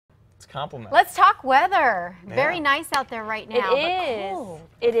compliment. Let's talk weather. Yeah. Very nice out there right now. It is. Cold.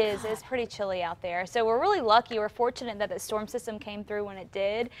 It is. It's pretty chilly out there. So we're really lucky. We're fortunate that the storm system came through when it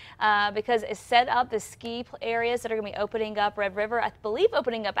did because it set up the ski areas that are going to be opening up. Red River, I believe,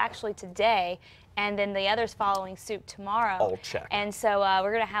 opening up actually today, and then the others following suit tomorrow. All check. And so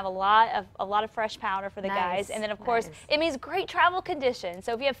we're going to have a lot of fresh powder for the guys. And then of course it means great travel conditions.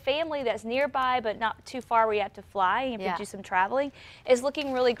 So if you have family that's nearby but not too far where you have to fly and you have to do some traveling, it's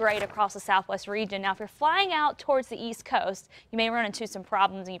looking really great across the southwest region. Now if you're flying out towards the east coast, you may run into some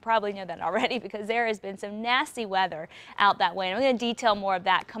problems, and you probably know that already because there has been some nasty weather out that way. And I'm going to detail more of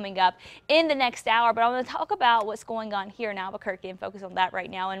that coming up in the next hour, but I'm going to talk about what's going on here in Albuquerque and focus on that right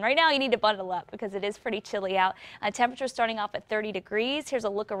now. And right now you need to bundle up because it is pretty chilly out. Temperatures starting off at 30 degrees. Here's a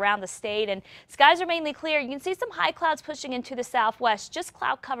look around the state, and skies are mainly clear. You can see some high clouds pushing into the southwest, just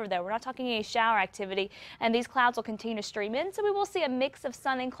cloud cover though. We're not talking any shower activity, and these clouds will continue to stream in, so we will see a mix of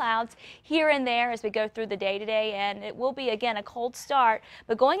sun and clouds here and there as we go through the day today, and it will be again a cold start,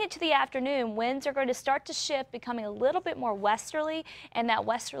 but going into the afternoon, winds are going to start to shift, becoming a little bit more westerly, and that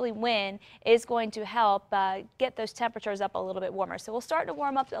westerly wind is going to help get those temperatures up a little bit warmer. So we'll start to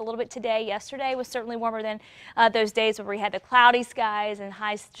warm up a little bit today. Yesterday was certainly warmer than those days where we had the cloudy skies and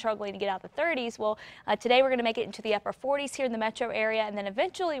highs struggling to get out the 30s. Well, today we're going to make it into the upper 40s here in the metro area, and then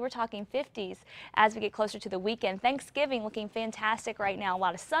eventually we're talking 50s as we get closer to the weekend. Thanksgiving looking fantastic right now. A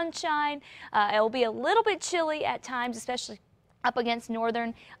lot of sunshine. It will be a little bit chilly at times, especially up in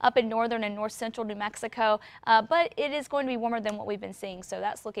northern and north central New Mexico, but it is going to be warmer than what we've been seeing, so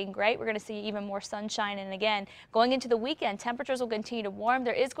that's looking great. We're going to see even more sunshine, and again, going into the weekend, temperatures will continue to warm.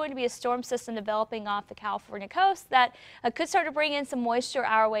 There is going to be a storm system developing off the California coast that could start to bring in some moisture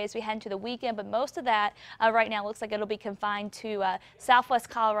our way as we head into the weekend, but most of that right now looks like it'll be confined to southwest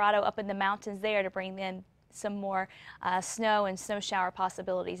Colorado up in the mountains there to bring in some more snow and snow shower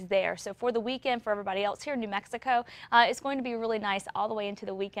possibilities there. So for the weekend, for everybody else here in New Mexico, it's going to be really nice all the way into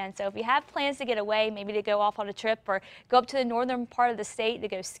the weekend. So if you have plans to get away, maybe to go off on a trip or go up to the northern part of the state to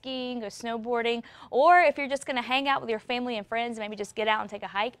go skiing, go snowboarding, or if you're just going to hang out with your family and friends, maybe just get out and take a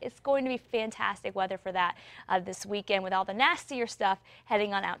hike, it's going to be fantastic weather for that this weekend with all the nastier stuff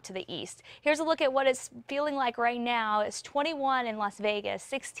heading on out to the east. Here's a look at what it's feeling like right now. It's 21 in Las Vegas,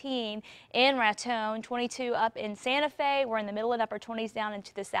 16 in Raton, 22 up in Santa Fe. We're in the middle and upper 20s down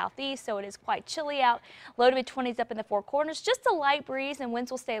into the southeast, so it is quite chilly out. Low to mid 20s up in the Four Corners. Just a light breeze, and winds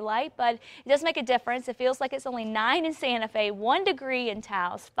will stay light, but it does make a difference. It feels like it's only 9 in Santa Fe, 1 degree in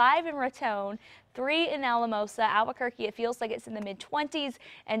Taos, 5 in Raton, 3 in Alamosa. Albuquerque, it feels like it's in the mid-20s,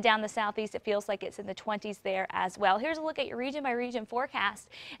 and down the southeast, it feels like it's in the 20s there as well. Here's a look at your region by region forecast.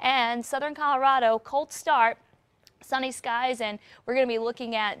 And southern Colorado, cold start. Sunny skies, and we're going to be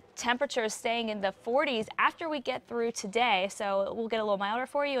looking at temperatures staying in the 40s after we get through today, so we'll get a little milder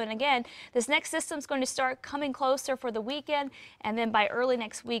for you. And again, this next system is going to start coming closer for the weekend, and then by early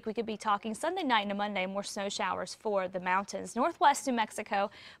next week we could be talking Sunday night into Monday, more snow showers for the mountains. Northwest New Mexico,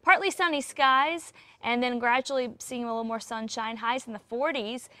 partly sunny skies, and then gradually seeing a little more sunshine. Highs in the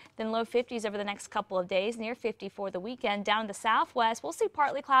 40s, then low 50s over the next couple of days, near 50 for the weekend. Down in the southwest, we'll see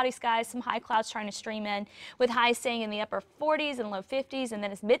partly cloudy skies, some high clouds trying to stream in, with highs staying in the upper 40s and low 50s, and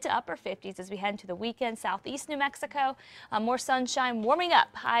then it's mid to upper 50s as we head into the weekend. Southeast New Mexico, more sunshine, warming up.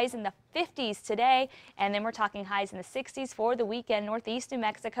 Highs in the 50s today, and then we're talking highs in the 60s for the weekend. Northeast New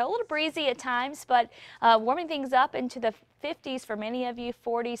Mexico, a little breezy at times, but warming things up into the 50s for many of you,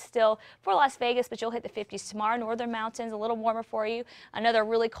 40s still for Las Vegas, but you'll hit the 50s tomorrow. Northern mountains, a little warmer for you. Another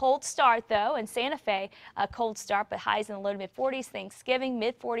really cold start though in Santa Fe, a cold start, but highs in the low to mid 40s. Thanksgiving,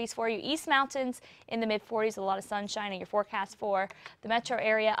 mid 40s for you. East mountains in the mid 40s, a lot of sunshine in your forecast for the metro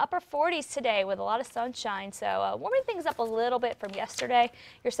area. Upper 40s today with a lot of sunshine, so warming things up a little bit from yesterday.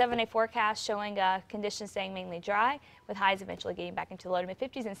 Your 7-day forecast showing conditions staying mainly dry, with highs eventually getting back into the low to mid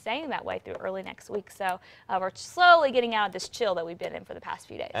 50s and staying that way through early next week. So we're slowly getting out of this chill that we've been in for the past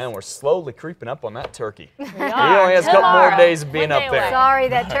few days. And we're slowly creeping up on that turkey. We He only has a couple more days of being up there. Sorry,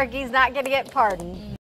 that turkey's not going to get pardoned.